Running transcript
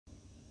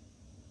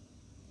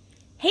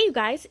Hey you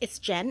guys, it's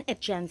Jen at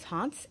Jen's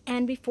Haunts,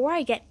 and before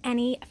I get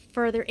any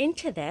further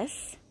into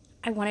this,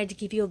 I wanted to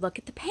give you a look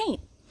at the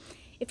paint.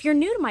 If you're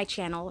new to my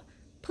channel,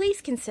 please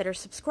consider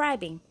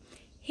subscribing.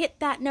 Hit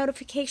that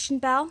notification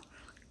bell.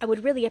 I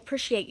would really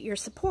appreciate your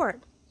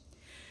support.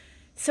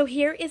 So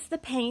here is the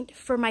paint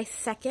for my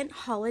second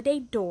holiday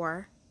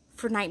door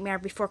for Nightmare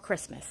Before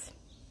Christmas.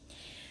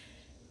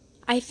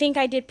 I think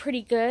I did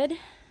pretty good.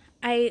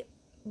 I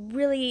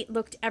really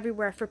looked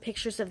everywhere for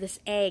pictures of this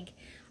egg.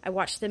 I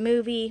watched the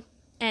movie.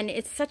 And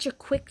it's such a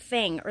quick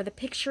thing, or the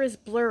picture is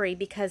blurry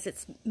because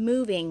it's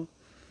moving.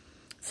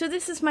 So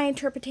this is my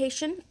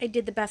interpretation. I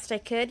did the best I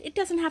could. It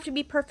doesn't have to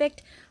be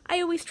perfect. I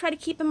always try to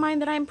keep in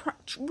mind that I'm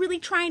really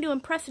trying to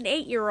impress an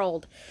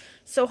 8-year-old.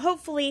 So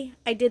hopefully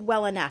I did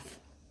well enough.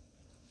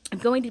 I'm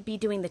going to be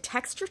doing the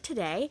texture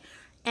today,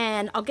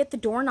 and I'll get the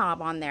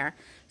doorknob on there.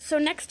 So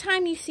next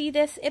time you see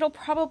this, it'll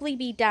probably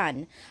be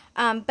done.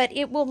 But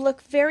it will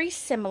look very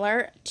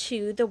similar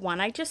to the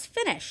one I just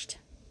finished.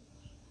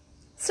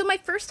 So my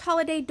first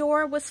holiday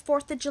door was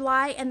 4th of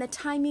July, and the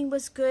timing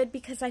was good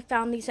because I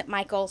found these at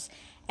Michael's,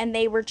 and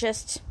they were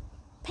just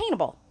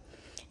paintable.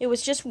 It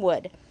was just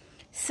wood.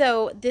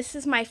 So this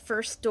is my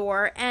first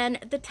door, and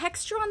the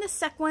texture on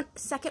the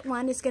second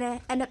one is going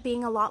to end up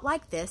being a lot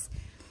like this,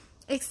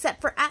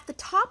 except for at the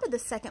top of the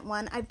second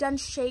one, I've done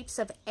shapes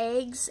of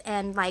eggs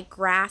and like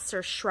grass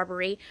or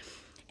shrubbery,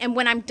 and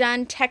when I'm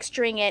done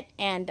texturing it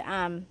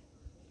and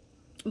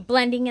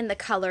blending in the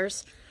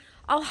colors,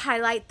 I'll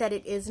highlight that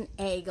it is an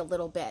egg a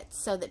little bit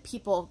so that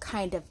people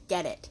kind of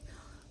get it.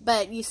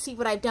 But you see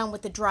what I've done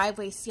with the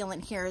driveway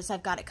sealant here is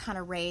I've got it kind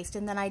of raised,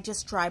 and then I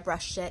just dry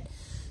brushed it.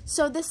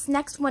 So this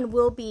next one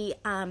will be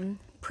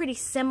pretty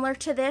similar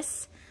to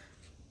this.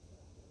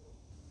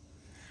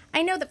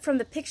 I know that from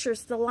the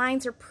pictures the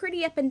lines are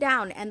pretty up and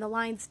down, and the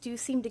lines do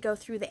seem to go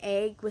through the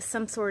egg with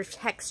some sort of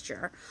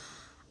texture.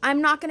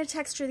 I'm not going to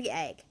texture the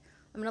egg.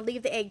 I'm going to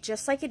leave the egg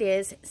just like it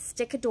is,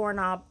 stick a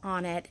doorknob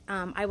on it.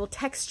 I will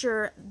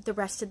texture the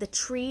rest of the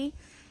tree,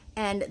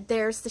 and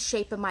there's the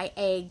shape of my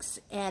eggs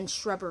and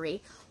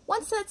shrubbery.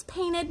 Once that's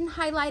painted and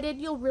highlighted,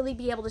 you'll really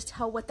be able to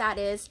tell what that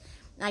is.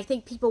 And I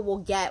think people will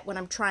get what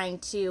I'm trying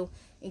to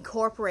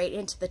incorporate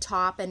into the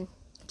top and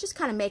just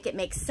kind of make it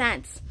make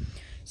sense.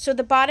 So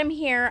the bottom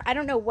here, I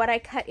don't know what I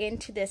cut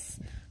into this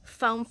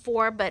foam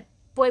for, but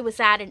boy was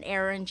that an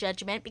error in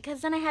judgment,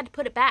 because then I had to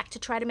put it back to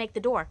try to make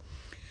the door.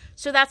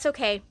 So that's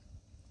okay.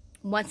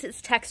 Once it's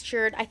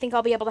textured, I think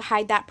I'll be able to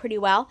hide that pretty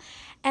well.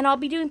 And I'll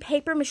be doing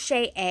paper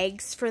mache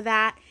eggs for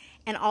that,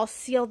 and I'll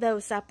seal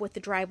those up with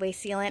the driveway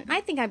sealant. I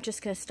think I'm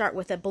just going to start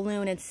with a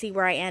balloon and see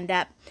where I end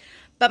up.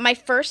 But my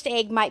first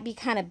egg might be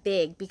kind of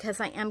big because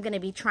I am going to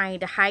be trying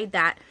to hide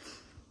that.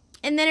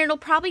 And then it'll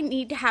probably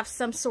need to have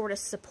some sort of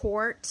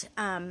support.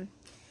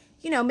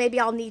 You know, maybe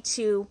I'll need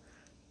to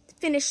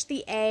finish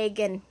the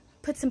egg and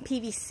put some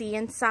PVC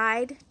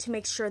inside to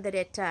make sure that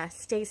it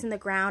stays in the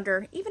ground,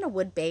 or even a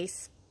wood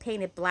base.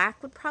 Painted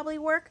black would probably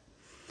work.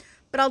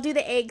 But I'll do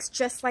the eggs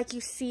just like you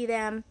see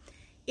them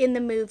in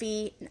the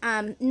movie.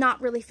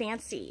 Not really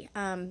fancy.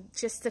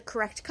 Just the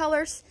correct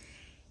colors.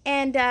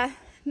 And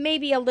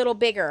maybe a little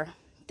bigger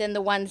than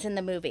the ones in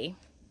the movie.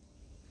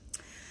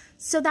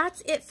 So that's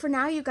it for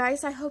now, you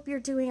guys. I hope you're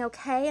doing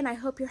okay, and I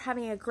hope you're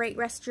having a great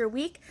rest of your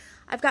week.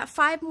 I've got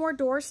 5 more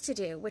doors to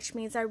do, which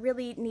means I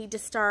really need to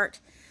start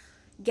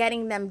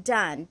getting them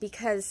done,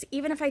 because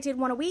even if I did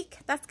one a week,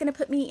 that's going to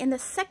put me in the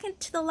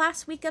second to the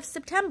last week of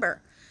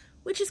September,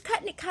 which is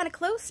cutting it kind of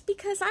close,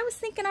 because I was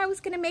thinking I was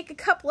going to make a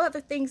couple other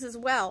things as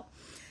well.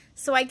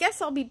 So I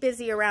guess I'll be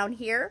busy around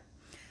here.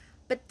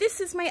 But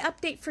this is my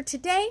update for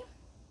today.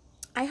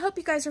 I hope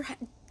you guys are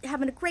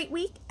having a great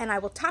week, and I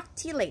will talk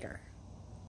to you later.